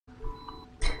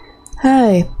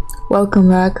Hi, welcome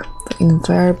back to In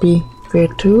Verbis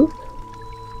Virtus,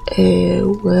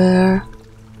 where...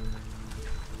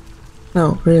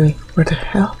 No, really, where the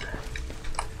hell?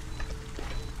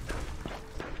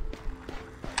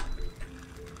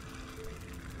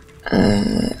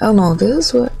 Oh no, this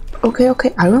is where...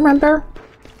 Okay, I remember.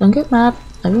 Don't get mad,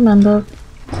 I remember.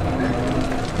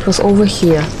 It was over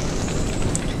here.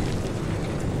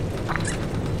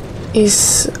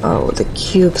 Oh, the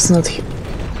cube's not here.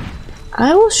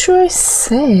 I was sure I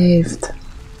saved.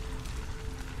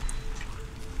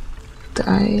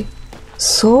 I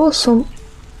saw some...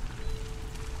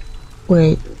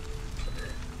 Wait.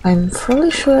 I'm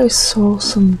fairly sure I saw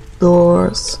some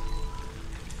doors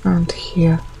around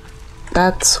here.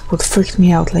 That's what freaked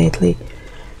me out lately.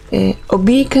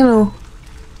 Obikano.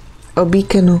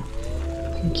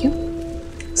 Thank you.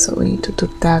 So we need to do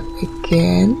that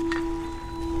again.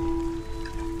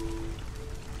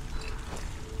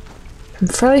 I'm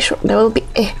fairly sure there will be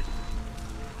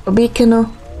Obikano.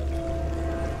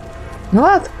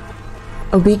 What?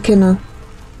 Obikano.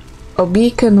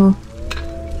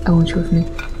 I want you with me.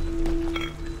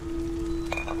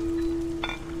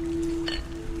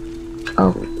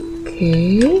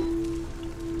 Okay.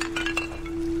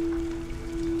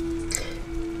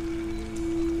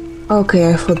 Okay,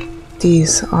 I thought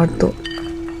these are the...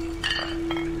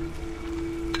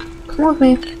 Come with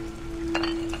me.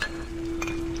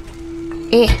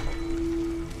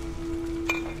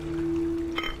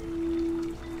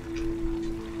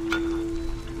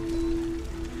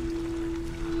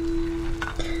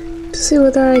 To see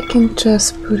whether I can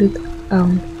just put it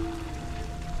on.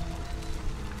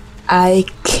 I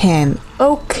can.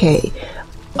 Okay.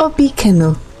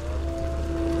 Obikano.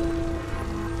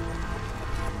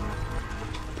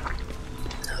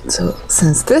 So,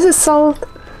 since this is solved,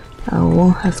 I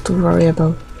won't have to worry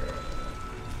about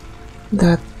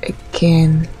that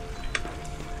again.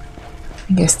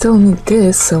 I still need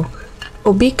this, so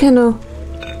Obikano.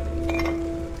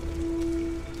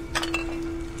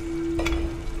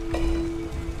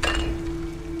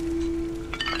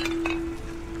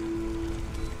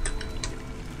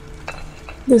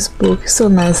 This book is so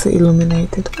nicely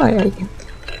illuminated. Why I can?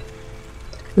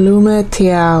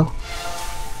 Lumetiao.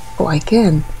 Oh, I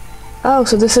can. Oh,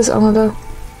 so this is another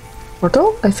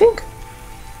portal, I think?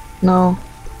 No,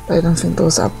 I don't think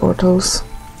those are portals.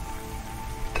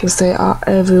 Because they are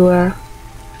everywhere.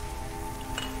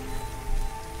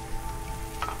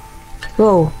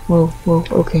 Whoa,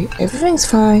 okay, everything's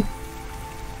fine.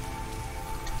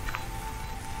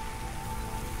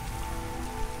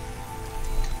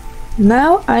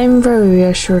 Now I'm very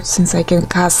reassured since I can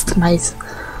cast my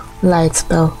light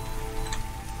spell.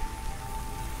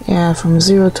 Yeah, from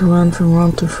 0 to 1, from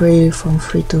 1 to 3, from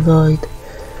 3 to void.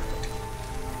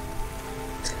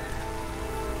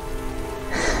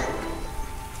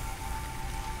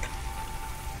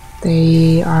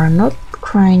 They are not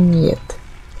crying yet.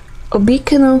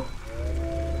 Obikano.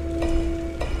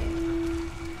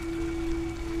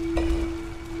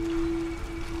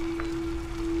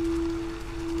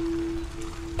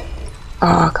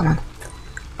 Ah, come on.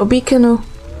 Obikano.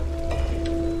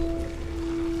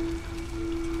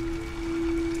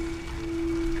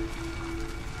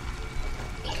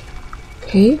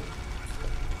 Okay.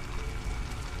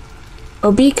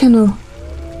 Obikano.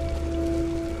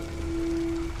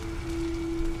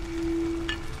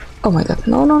 Oh my god,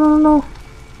 no.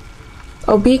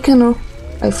 Obikano.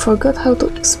 I forgot how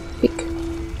to speak.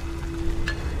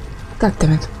 God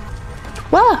damn it.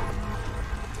 What?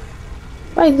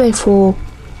 Why did I fall?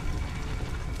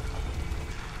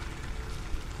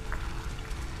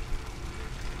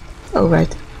 Oh,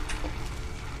 right.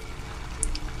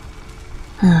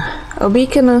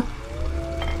 Obikano.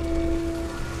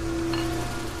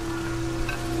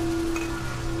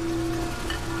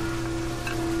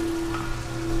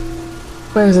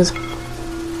 Where is it?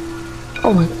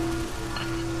 Oh my...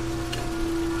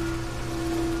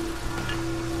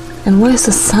 And why is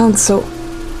the sound so...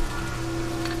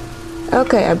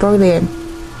 Okay, I broke the game.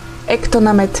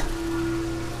 Ektonamet.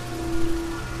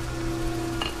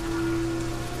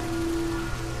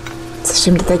 It's a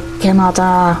shame that I cannot...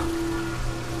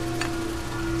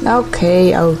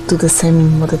 Okay, I'll do the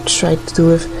same what I tried to do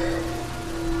with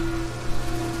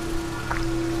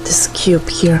this cube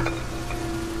here.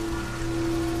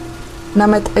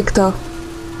 Namet Ekto.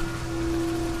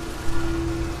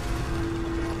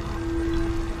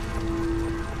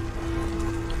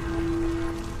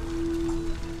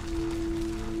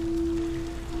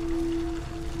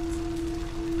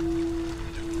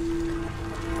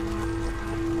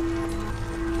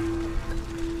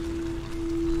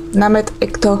 Namet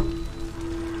Ekto.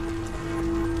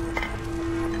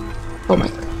 Oh my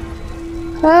god.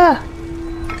 Ah!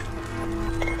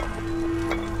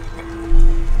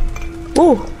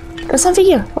 Oh! There's something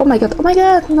here! Oh my god, oh my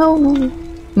god! No, no, no.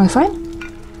 Am I fine?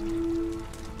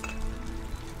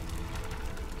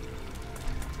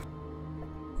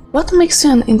 What makes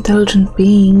you an intelligent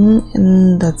being?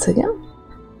 And that's again?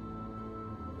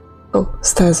 Oh,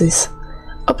 stasis.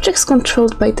 Objects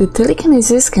controlled by the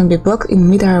telekinesis can be blocked in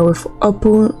midair with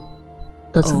open...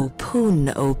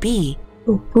 Opun OB.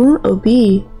 Opun OB.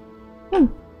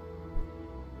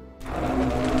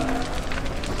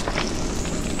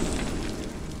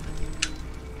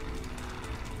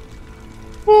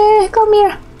 Hey, come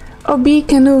here. OB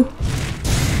canoe.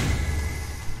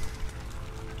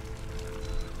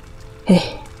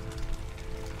 Hey.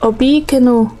 OB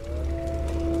canoe.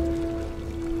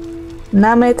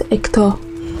 Namet ekto.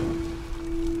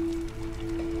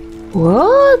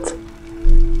 What?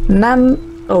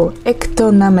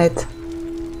 Ektonamet.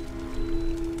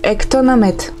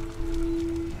 Ektonamet.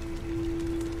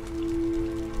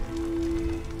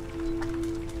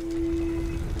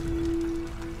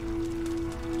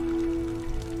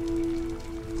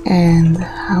 And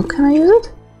how can I use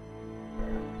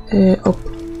it?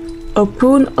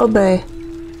 Opun obe.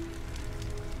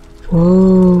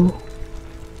 Whoa.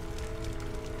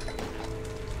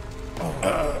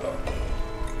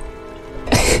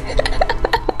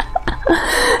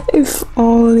 If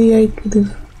only I could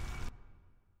have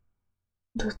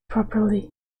done it properly.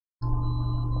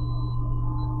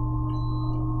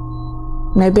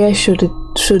 Maybe I should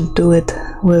do it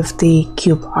with the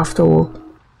cube afterward.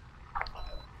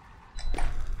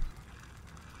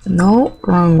 No,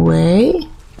 wrong way.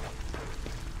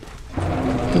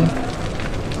 Okay.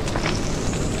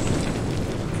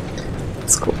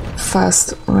 Let's go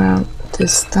fast around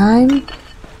this time.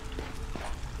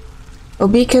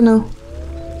 OB canoe.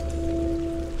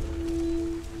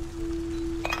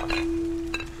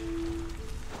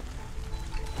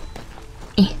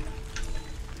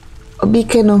 OB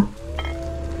canoe.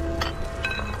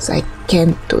 So I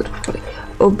can't do it properly.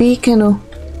 OB canoe.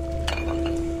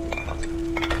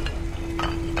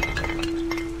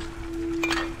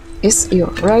 Yes, you're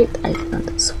right. I got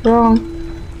this wrong.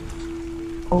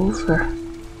 Over.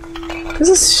 This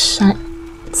is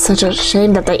such a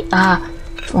shame that I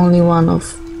if only one of.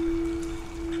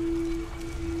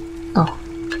 Oh.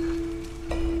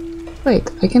 Wait,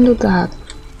 I can do that.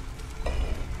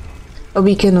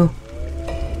 OB canoe.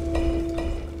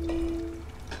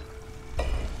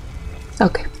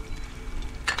 Okay.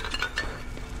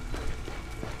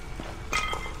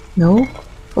 No,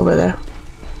 over there.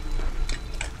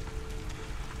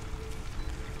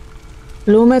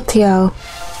 Lumetial.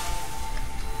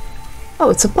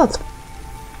 Oh, it's a pot.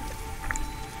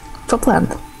 It's a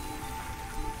plant.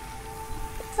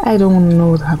 I don't know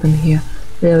what happened here,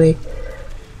 really.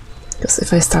 Because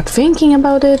if I start thinking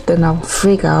about it, then I'll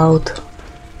freak out.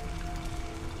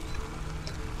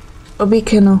 OB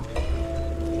canoe.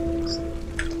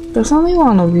 There's only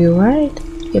one of you, right?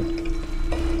 Yep.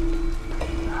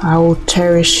 I will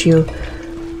cherish you.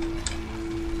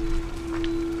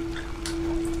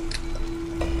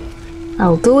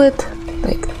 I'll do it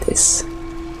like this.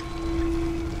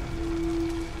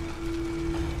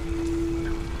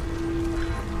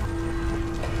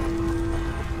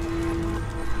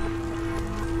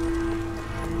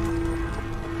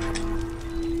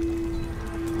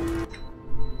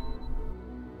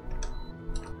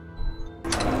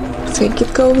 I think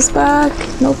it goes back.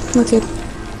 Nope, not yet.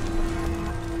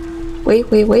 Wait,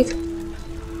 wait, wait.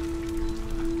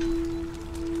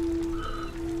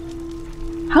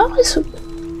 How am I so...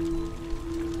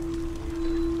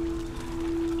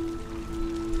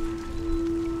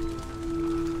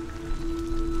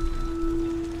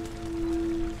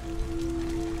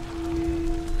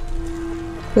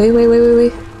 Wait, wait, wait, wait,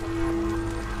 wait.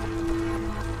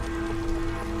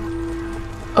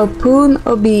 Opun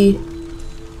obi.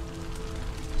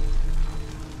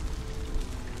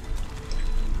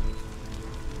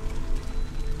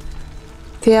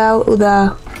 Tiao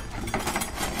uda.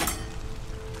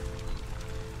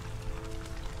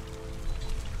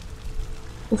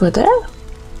 Over there?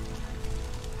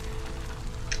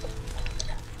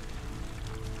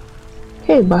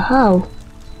 Hey, but how?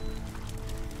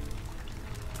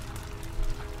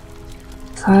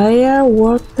 Fire,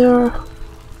 water,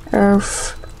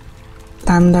 earth,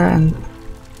 thunder, and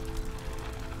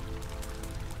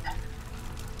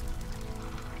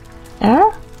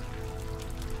air?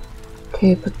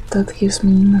 Okay, but that gives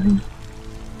me nothing.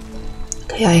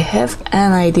 Okay, I have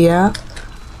an idea.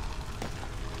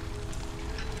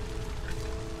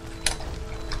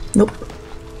 Nope.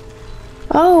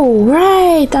 Oh,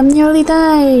 right! I'm nearly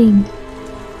dying!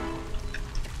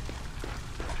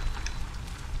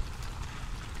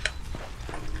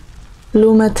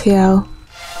 Blue material.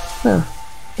 Well,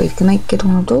 wait, can I get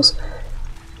one of those?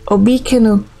 Obi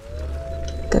canoe.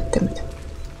 God damn it.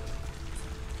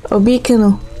 Obi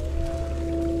canoe.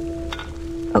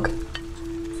 Okay.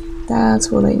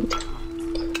 That's what I need.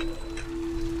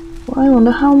 Well, I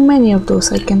wonder how many of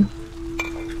those I can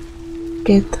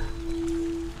get.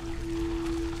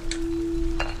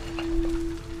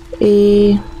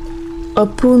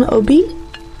 Opun Obi?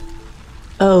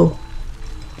 Oh.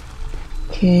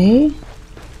 Okay.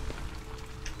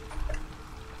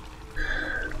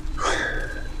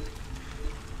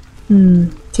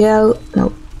 Tell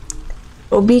no.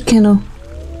 Obi canoe.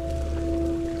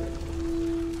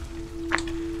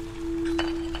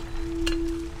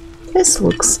 This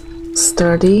looks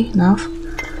sturdy enough.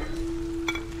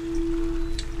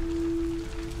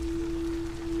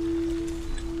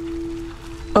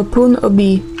 Opun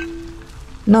Obi.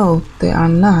 No, they are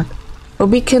not.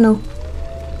 Obi canoe.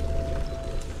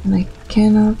 And I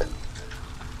cannot.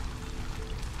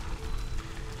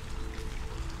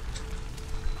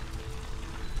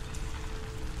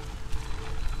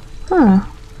 Huh.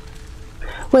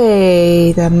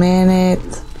 Wait a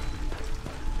minute.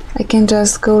 I can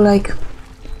just go like...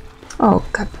 Oh,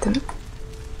 goddamn.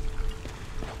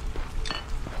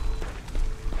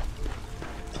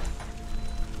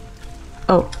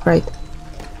 Oh, right.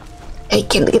 I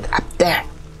can't get up there.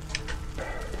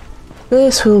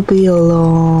 This will be a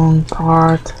long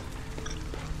part.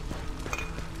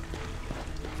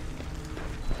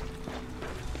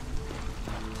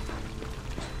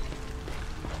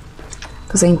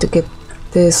 Because I need to get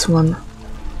this one.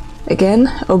 Again,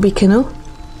 Obi canoe.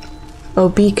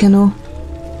 Obi canoe.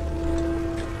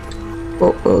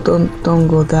 Oh, don't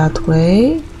go that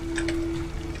way.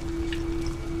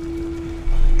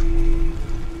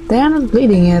 They are not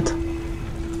bleeding yet.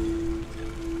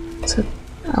 So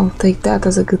I'll take that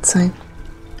as a good sign.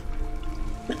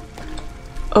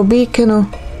 Obi canoe.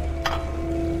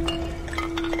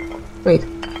 Wait,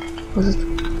 was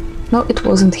it? No, it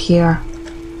wasn't here.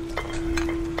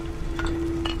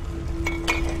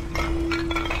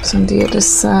 It's on the other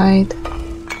side.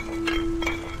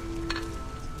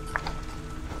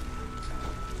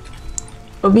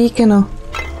 Obi canoe.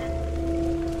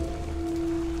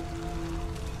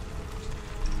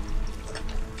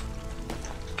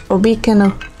 Obi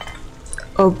canoe.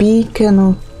 Obi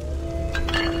canoe.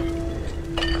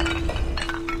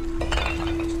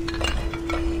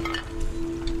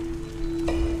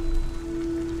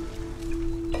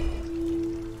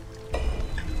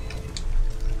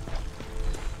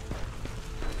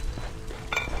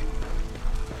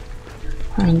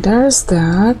 Alright, there's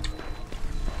that.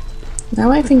 Now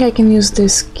I think I can use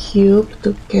this cube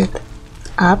to get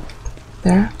up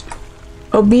there.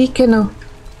 Obi canoe.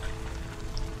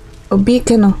 Obi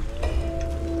canoe.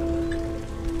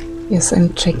 Yes,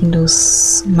 I'm checking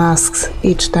those masks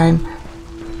each time.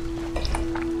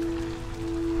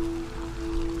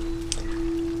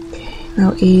 Okay,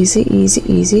 now easy, easy,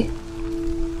 easy.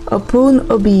 Opun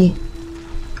Obi.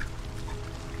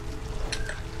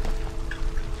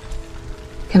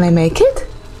 Can I make it?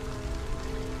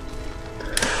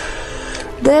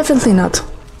 Definitely not.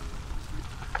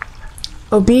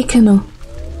 Obi canoe.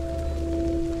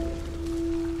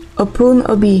 Opun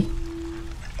Obi.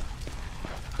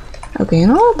 Okay, you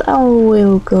know what? I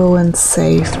will go and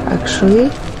save actually.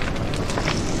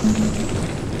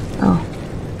 Oh.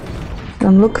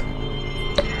 Don't look.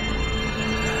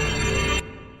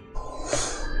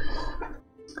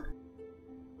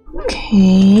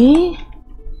 Okay.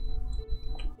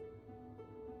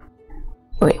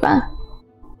 Wait, what?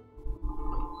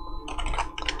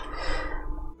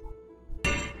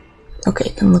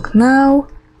 Okay, I can look now.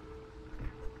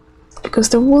 Because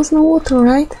there was no water,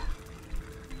 right?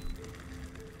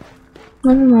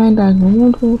 Never mind, I don't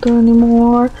want water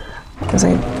anymore. Because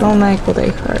I don't like what I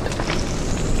heard.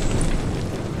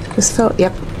 This fell,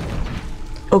 yep.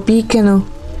 Obi canoe.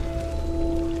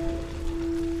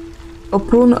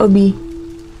 Opun Obi.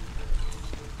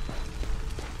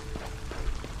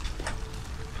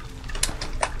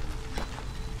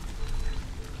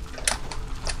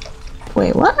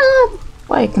 Wait, what?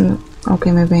 Why I can...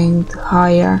 Okay, maybe I need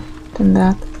higher than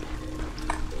that.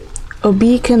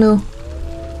 Obi canoe.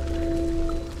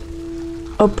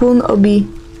 Opun Obi.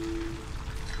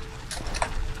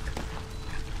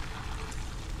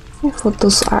 I thought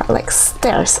those are like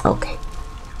stairs. Okay.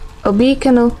 Obi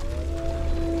canoe.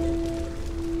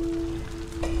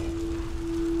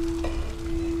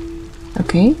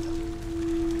 Okay.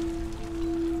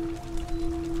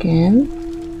 Again.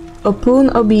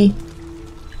 Opun Obi.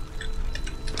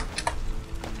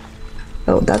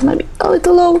 Oh, that might be a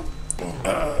little low.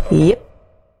 Yep.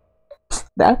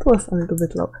 That was a little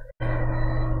bit low.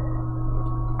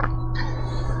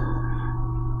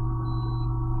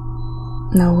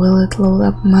 Now will it load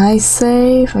up my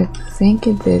save? I think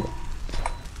it did.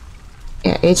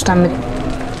 Yeah, each time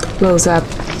it loads up.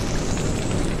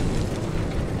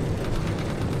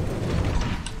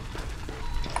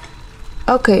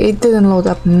 Okay, it didn't load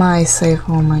up my save.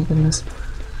 Oh my goodness.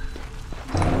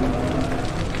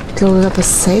 It loaded up a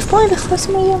save point for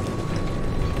some reason?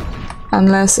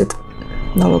 Unless it...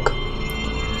 No, look.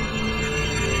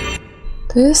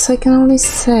 This I can only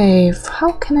save.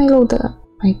 How can I load up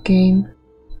my game?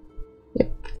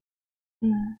 Yep.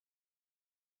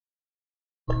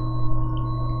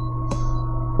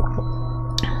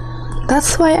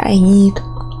 That's why I need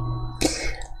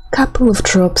a couple of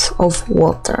drops of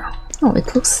water. Oh,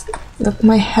 it looks that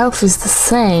my health is the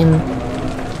same.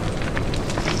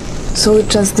 So it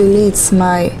just deletes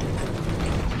my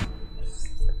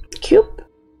cube?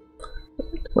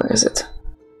 Where is it?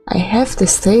 I have the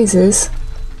stasis.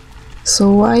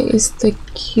 So why is the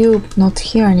cube not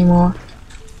here anymore?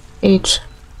 Each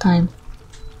time.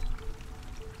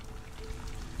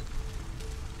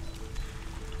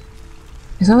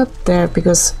 It's not there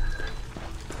because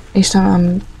each time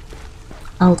I'm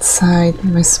outside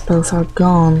my spells are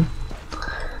gone.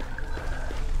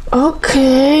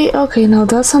 Okay, now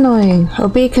that's annoying.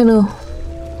 Obi canoe.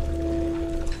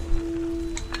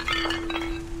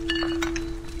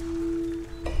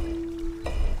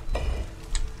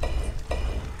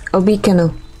 Obi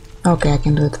canoe. Okay, I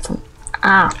can do it from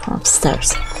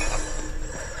upstairs.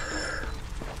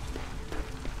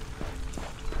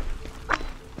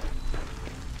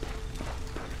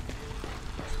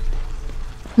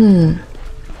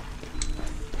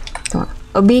 Come on.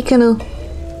 Obi canoe.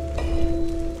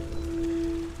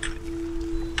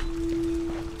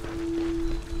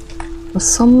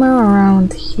 Somewhere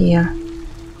around here.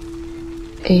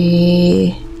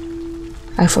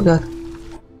 I forgot.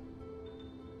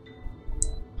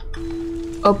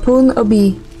 Open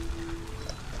Obi.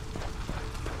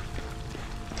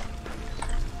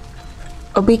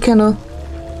 Obi canoe.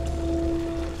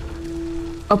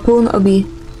 Open Obi.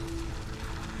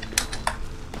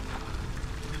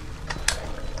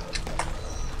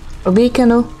 Obi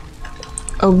canoe.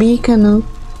 Obi canoe.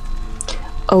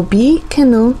 Obi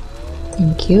canoe.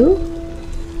 Thank you.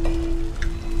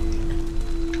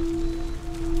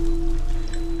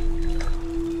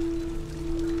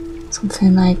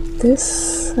 Something like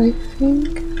this, I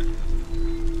think.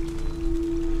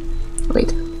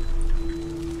 Wait.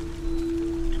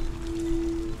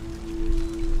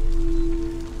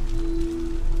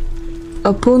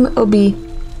 Open Obi.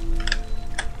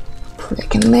 Hopefully I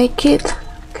can make it.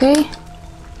 Okay.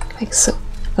 Like so.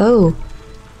 Oh.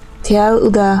 Tial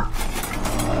Uda.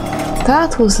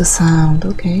 That was the sound,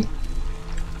 okay.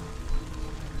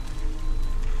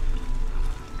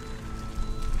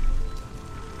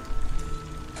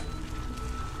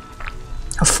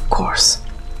 Of course.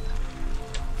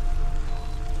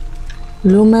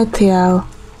 Lumetial.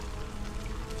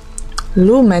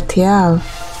 Lumetial.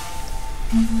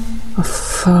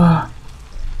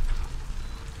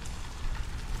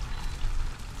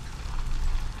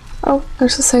 Oh,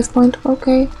 there's a save point,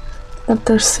 okay. But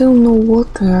there's still no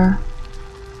water.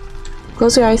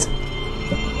 Close your eyes.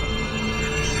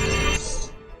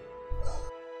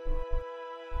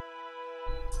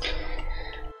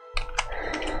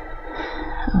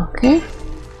 Okay.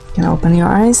 You can open your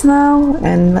eyes now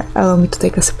and allow me to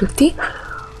take a sip of tea.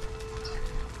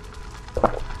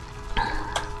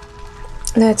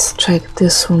 Let's check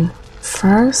this one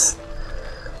first.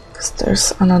 Because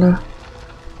there's another.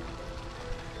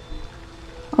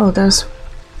 Oh, there's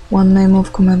one name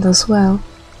of command as well.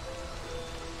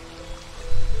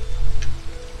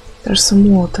 There's some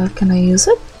water. Can I use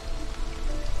it?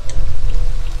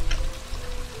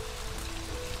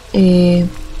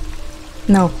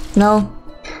 No.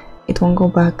 It won't go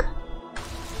back.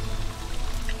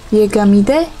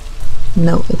 Yegamide?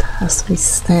 No, it has to be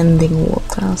standing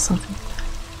water or something.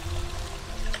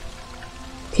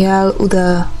 Tial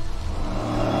Uda.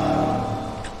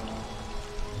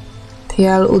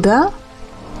 Tial Uda?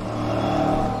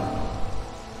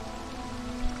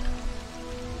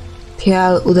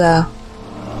 Tial Uda.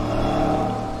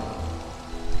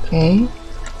 Okay.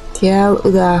 Tial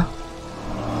Uda.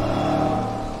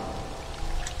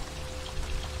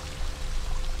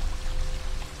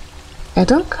 I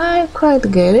don't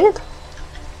quite get it.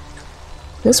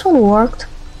 This one worked.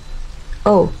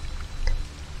 Oh.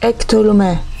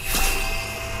 Ektolume.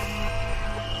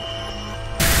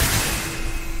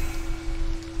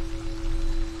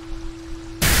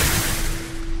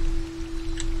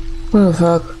 What the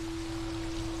fuck?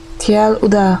 Tial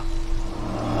uda.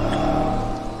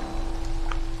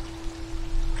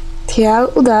 Tial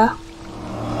uda.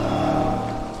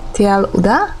 Tial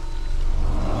uda?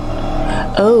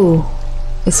 Oh,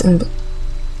 it's in.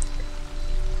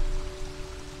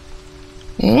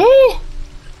 Eh?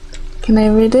 Can I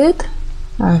read it?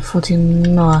 I thought you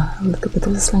know a little bit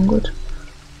of this language.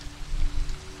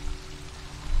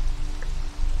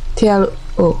 Tial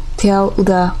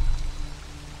uda.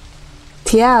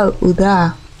 Tial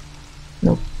uda.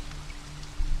 No.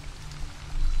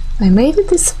 I made it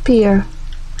disappear.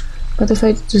 But if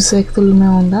I do select the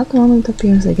Luna on that one, it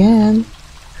appears again.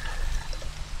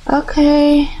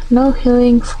 Okay, no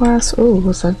healing for us. Oh,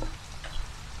 what's that?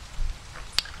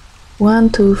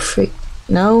 1, 2, 3.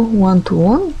 No, 1 to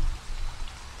 1.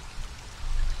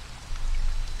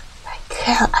 Like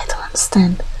hell, I don't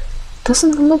understand.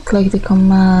 Doesn't look like the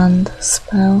command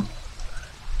spell.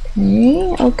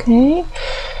 Okay, okay.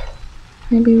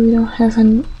 Maybe we don't have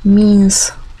any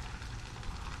means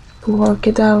to work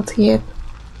it out yet.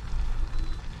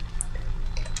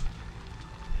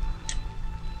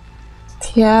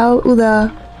 Tial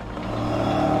uda.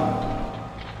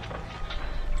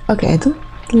 Okay, I don't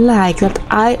like that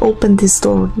I opened this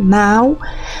door now.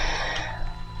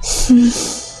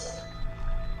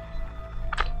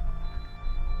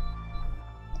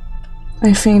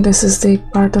 I think this is the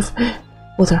part of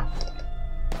water.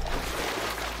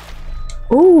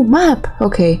 Oh, map.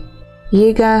 Okay.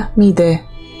 Llega mide.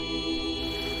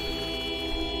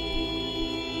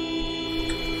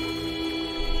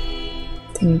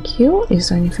 Thank you. Is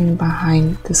there anything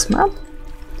behind this map?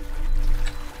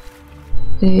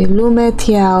 Lume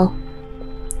tial.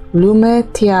 Lume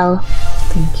tial.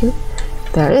 Thank you.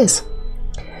 There is.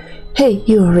 Hey,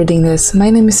 you are reading this. My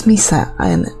name is Misa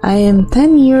and I am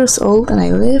 10 years old and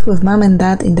I live with mom and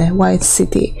dad in the White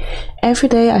City. Every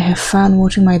day I have fun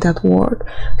watching my dad work.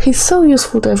 He's so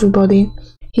useful to everybody.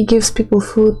 He gives people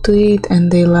food to eat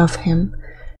and they love him.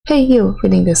 Hey, you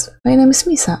reading this. My name is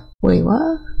Misa. Wait,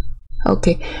 what?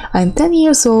 Okay, I'm 10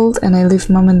 years old and I live with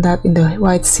mom and dad in the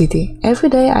White City. Every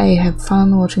day I have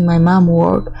fun watching my mom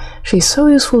work. She's so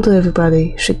useful to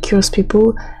everybody. She cures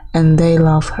people and they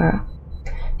love her.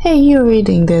 Hey, you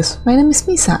reading this. My name is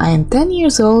Misa. I am 10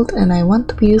 years old and I want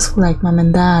to be useful like mom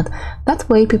and dad. That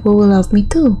way people will love me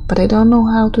too, but I don't know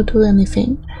how to do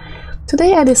anything.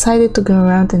 Today I decided to go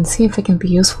around and see if I can be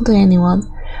useful to anyone.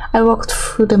 I walked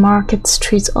through the market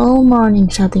streets all morning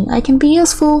shouting, I can be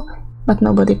useful, but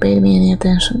nobody paid me any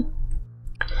attention.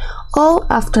 All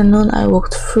afternoon I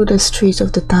walked through the streets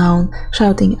of the town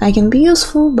shouting, I can be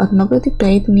useful, but nobody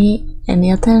paid me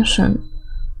any attention.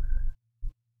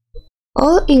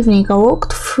 All evening I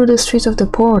walked through the streets of the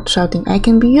port shouting, I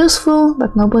can be useful,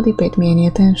 but nobody paid me any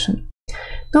attention.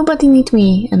 Nobody needed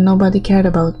me and nobody cared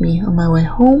about me. On my way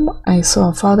home I saw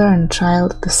a father and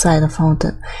child at the side of a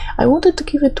fountain. I wanted to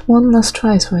give it one last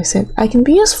try, so I said, I can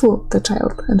be useful, the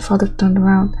child, and father turned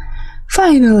around.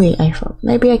 Finally, I thought,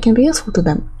 maybe I can be useful to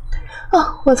them.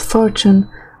 Oh, what fortune!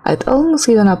 I'd almost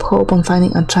given up hope on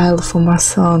finding a child for my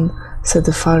son, said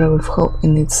the father with hope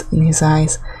in his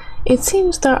eyes. It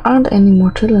seems there aren't any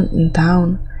more children in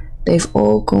town. They've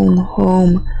all gone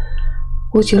home.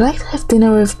 Would you like to have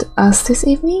dinner with us this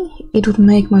evening? It would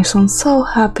make my son so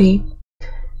happy.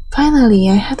 Finally,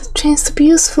 I had a chance to be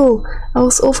useful. I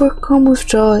was overcome with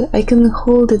joy. I couldn't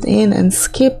hold it in and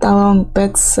skipped along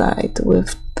beside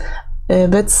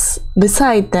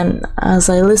them as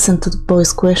I listened to the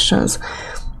boys' questions.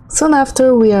 Soon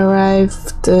after we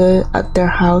arrived at their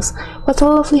house. What a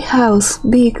lovely house,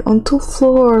 big, on 2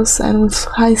 floors and with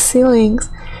high ceilings.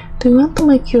 Do you want to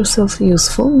make yourself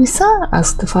useful, Misa?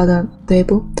 Asked the father at the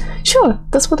table. Sure,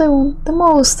 that's what I want the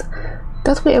most.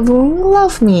 That way everyone will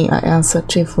love me, I answered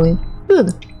cheerfully.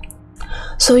 Good.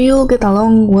 So you'll get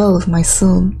along well with my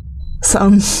son.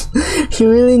 He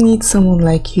really needs someone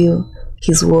like you.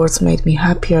 His words made me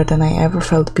happier than I ever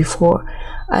felt before.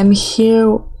 I'm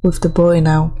here with the boy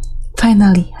now.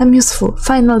 Finally, I'm useful.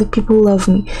 Finally, people love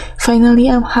me. Finally,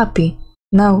 I'm happy.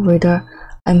 Now, reader,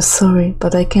 I'm sorry,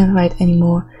 but I can't write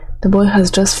anymore. The boy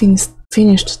has just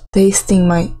finished tasting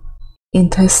my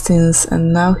intestines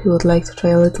and now he would like to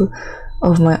try a little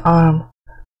of my arm.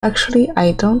 Actually,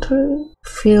 I don't really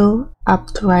feel up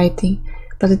to writing,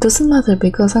 but it doesn't matter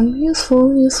because I'm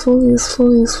useful.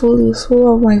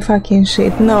 Oh my fucking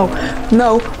shit. No.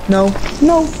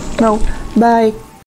 Bye.